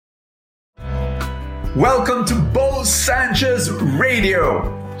Welcome to Bo Sanchez Radio.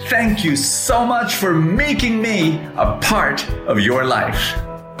 Thank you so much for making me a part of your life.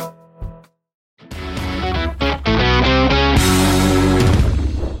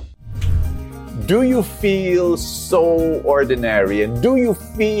 Do you feel so ordinary and do you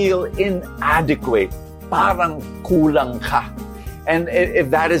feel inadequate? Parang kulang ka. And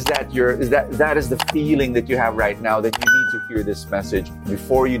if that is the feeling that you have right now, then you need to hear this message.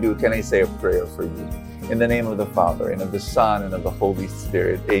 Before you do, can I say a prayer for you? In the name of the Father, and of the Son, and of the Holy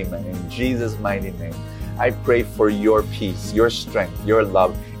Spirit. Amen. In Jesus' mighty name, I pray for your peace, your strength, your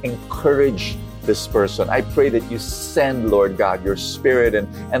love. Encourage this person. I pray that you send, Lord God, your Spirit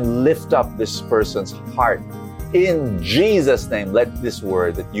and lift up this person's heart. In Jesus' name, let this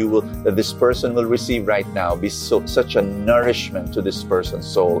word that this person will receive right now be such a nourishment to this person's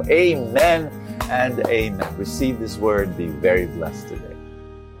soul. Amen and amen. Receive this word. Be very blessed today.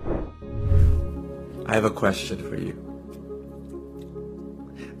 I have a question for you.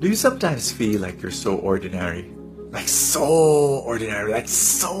 Do you sometimes feel like you're so ordinary? Like so ordinary, like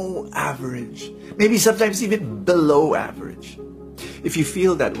so average. Maybe sometimes even below average. If you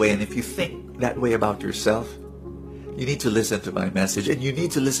feel that way and if you think that way about yourself, you need to listen to my message and you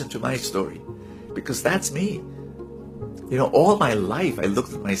need to listen to my story. Because that's me. You know, all my life I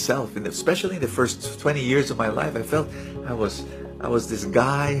looked at myself, and especially in the first 20 years of my life, I felt I was this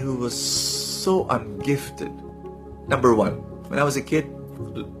guy who was so ungifted. Number one, when I was a kid,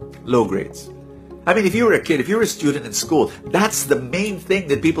 low grades. I mean, if you were a kid, if you were a student in school, that's the main thing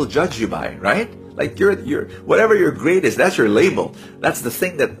that people judge you by, right? Like you're whatever your grade is, that's your label. That's the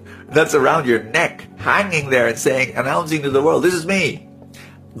thing that's around your neck, hanging there and saying, announcing to the world, this is me.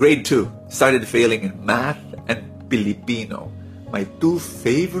 Grade 2, started failing in math and Filipino, my two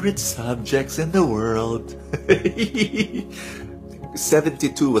favorite subjects in the world.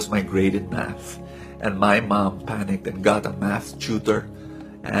 72 was my grade in math. And my mom panicked and got a math tutor.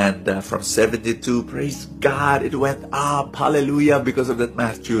 And from 72, praise God, it went up, hallelujah, because of that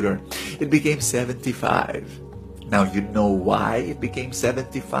math tutor. It became 75. Now, you know why it became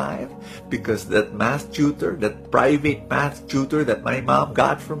 75? Because that math tutor, that private math tutor that my mom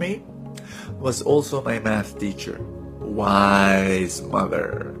got for me, was also my math teacher. Wise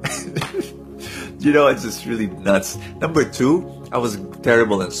mother. You know, it's just really nuts. Number 2, I was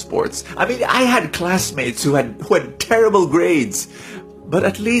terrible in sports. I mean, I had classmates who had terrible grades. But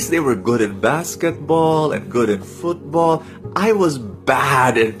at least they were good in basketball and good in football. I was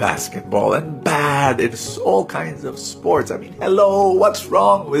bad in basketball and bad in all kinds of sports. I mean, hello, what's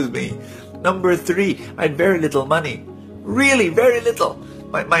wrong with me? Number 3, I had very little money. Really, very little.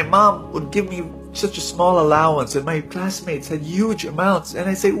 My mom would give me such a small allowance and my classmates had huge amounts. And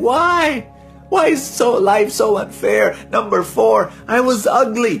I say, why? Why is life so unfair? Number 4, I was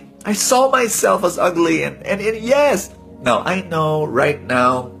ugly. I saw myself as ugly. And yes, now, I know right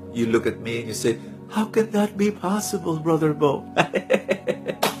now you look at me and you say, how can that be possible, Brother Bo?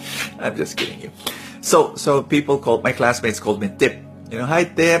 I'm just kidding you. So my classmates called me Tip. You know, hi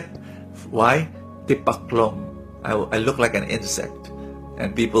Tip. Why? Tipaklong. I look like an insect.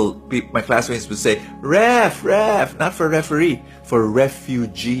 And my classmates would say, ref, not for referee, for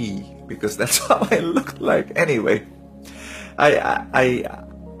refugee. Because that's how I look like. Anyway,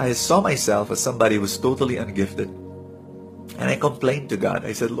 I saw myself as somebody who was totally ungifted. And I complained to God.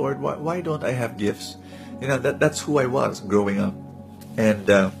 I said, Lord, why don't I have gifts? You know, that's who I was growing up. And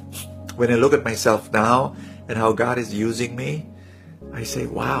when I look at myself now and how God is using me, I say,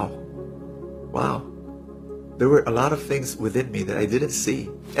 wow. There were a lot of things within me that I didn't see.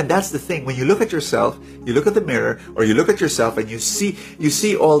 And that's the thing. When you look at yourself, you look at the mirror, or you look at yourself and you see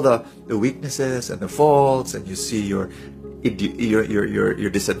all the weaknesses and the faults, and you see your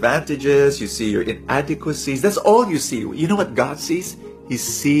disadvantages, you see your inadequacies. That's all you see. You know what God sees? He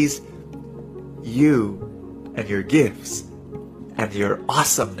sees you and your gifts and your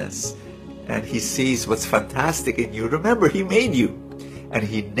awesomeness. And He sees what's fantastic in you. Remember, He made you. And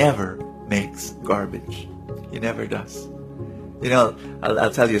He never makes garbage. He never does. You know,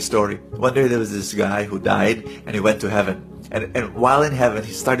 I'll tell you a story. One day there was this guy who died and he went to heaven. And while in heaven,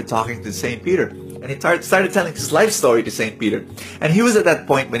 he started talking to St. Peter. And he started telling his life story to St. Peter. And he was at that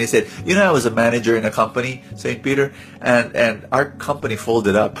point when he said, you know, I was a manager in a company, St. Peter, and our company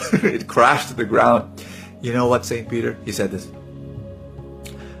folded up. It crashed to the ground. You know what, St. Peter? He said this.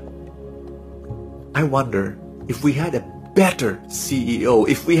 I wonder if we had a better CEO,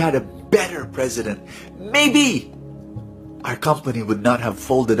 if we had a better president, maybe our company would not have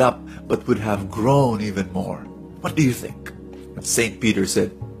folded up, but would have grown even more. What do you think? And St. Peter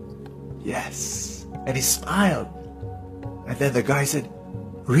said, yes. And he smiled. And then the guy said,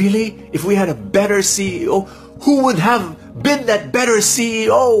 Really? If we had a better CEO, who would have been that better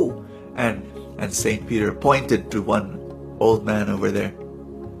CEO? And St. Peter pointed to one old man over there.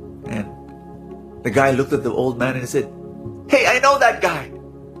 And the guy looked at the old man and said, "Hey, I know that guy.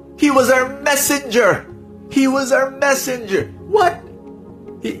 He was our messenger. He was our messenger." What?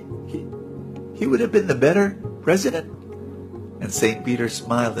 He would have been the better president? And St. Peter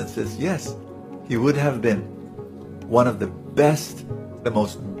smiled and says, yes, he would have been one of the best, the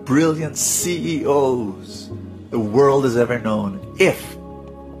most brilliant CEOs the world has ever known if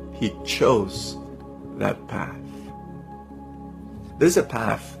he chose that path. There's a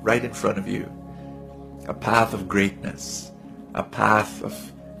path right in front of you, a path of greatness, a path of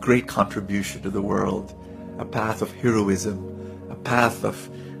great contribution to the world, a path of heroism, a path of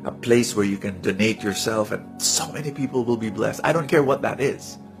a place where you can donate yourself and so many people will be blessed. I don't care what that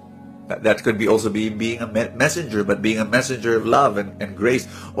is. That could be also being a messenger, but being a messenger of love and grace.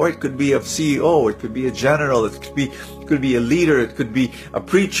 Or it could be a CEO, it could be a general, it could be a leader, it could be a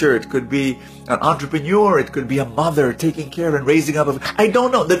preacher, it could be an entrepreneur, it could be a mother taking care and raising up. I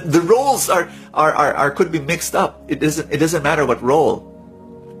don't know. The roles are could be mixed up. It doesn't matter what role,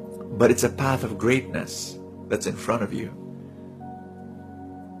 but it's a path of greatness that's in front of you.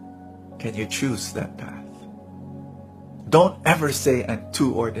 Can you choose that path? Don't ever say I'm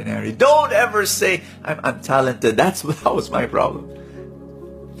too ordinary. Don't ever say I'm untalented. That was my problem.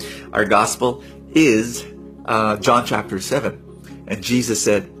 Our gospel is John chapter 7. And Jesus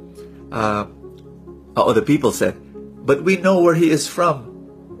said, the people said, but we know where he is from.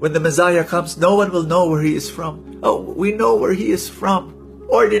 When the Messiah comes, no one will know where he is from. Oh, we know where he is from.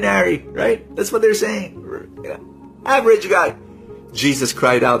 Ordinary, right? That's what they're saying. Average guy. Jesus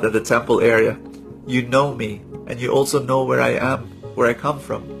cried out at the temple area, you know me, and you also know where I am, where I come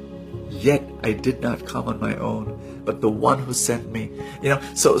from. Yet I did not come on my own, but the one who sent me.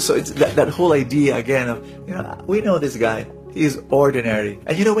 So it's that whole idea again of, we know this guy. He's ordinary.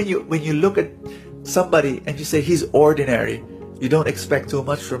 And when you look at somebody and you say he's ordinary, you don't expect too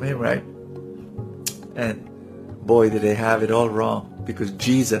much from him, right? And boy, did they have it all wrong, because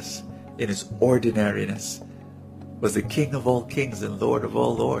Jesus, in his ordinariness, was the King of all kings and Lord of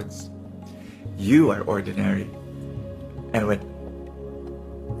all lords. You are ordinary. And when,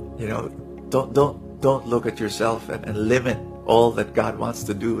 don't look at yourself and limit all that God wants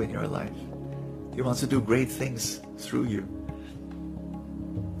to do in your life. He wants to do great things through you.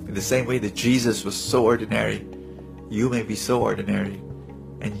 In the same way that Jesus was so ordinary, you may be so ordinary,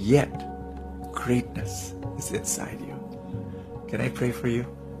 and yet greatness is inside you. Can I pray for you?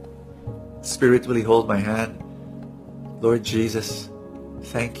 Spiritually hold my hand. Lord Jesus,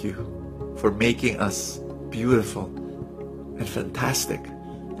 thank you for making us beautiful and fantastic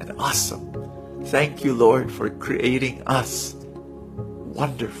and awesome. Thank you, Lord, for creating us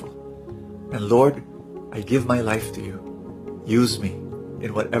wonderful. And Lord, I give my life to you. Use me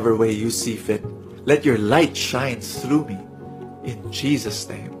in whatever way you see fit. Let your light shine through me. In Jesus'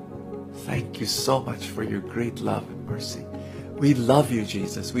 name, thank you so much for your great love and mercy. We love you,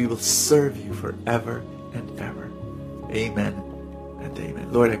 Jesus. We will serve you forever and ever. Amen and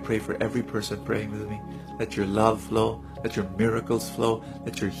amen. Lord, I pray for every person praying with me. Let your love flow. Let your miracles flow.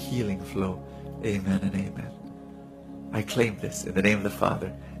 Let your healing flow. Amen and amen. I claim this in the name of the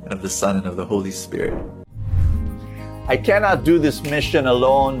Father, and of the Son, and of the Holy Spirit. I cannot do this mission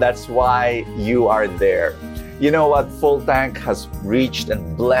alone. That's why you are there. You know what? Full Tank has reached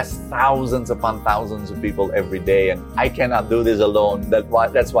and blessed thousands upon thousands of people every day, and I cannot do this alone.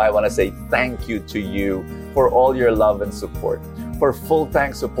 That's why I want to say thank you to you for all your love and support. For Full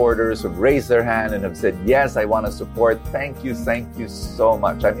Tank supporters who've raised their hand and have said, yes, I want to support, thank you so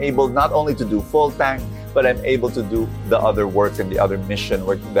much. I'm able not only to do Full Tank, but I'm able to do the other work and the other mission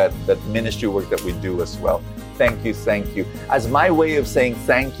work, that ministry work that we do as well. Thank you. As my way of saying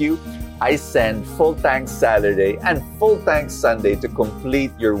thank you, I send Full Tank Saturday and Full Tank Sunday to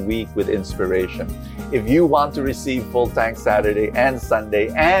complete your week with inspiration. If you want to receive Full Tank Saturday and Sunday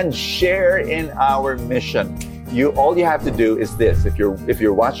and share in our mission, all you have to do is this. If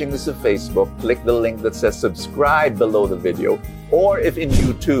you're watching this on Facebook, click the link that says subscribe below the video. Or if in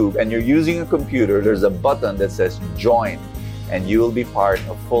YouTube and you're using a computer, there's a button that says join, and you will be part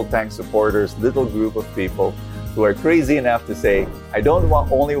of Full Tank supporters, little group of people who are crazy enough to say, I don't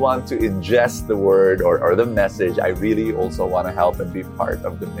only want to ingest the word or the message, I really also want to help and be part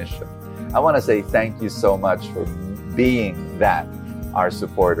of the mission. I want to say thank you so much for being our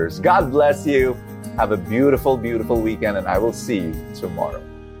supporters. God bless you. Have a beautiful, beautiful weekend, and I will see you tomorrow.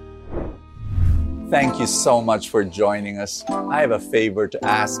 Thank you so much for joining us. I have a favor to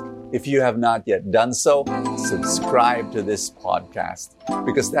ask. If you have not yet done so, subscribe to this podcast,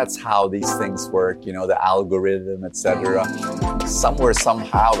 because that's how these things work, the algorithm, etc. Somewhere,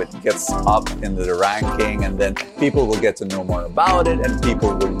 somehow, it gets up into the ranking, and then people will get to know more about it, and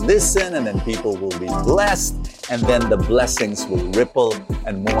people will listen, and then people will be blessed, and then the blessings will ripple,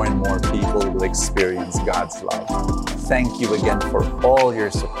 and more people will experience God's love. Thank you again for all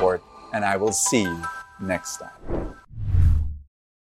your support, and I will see you next time.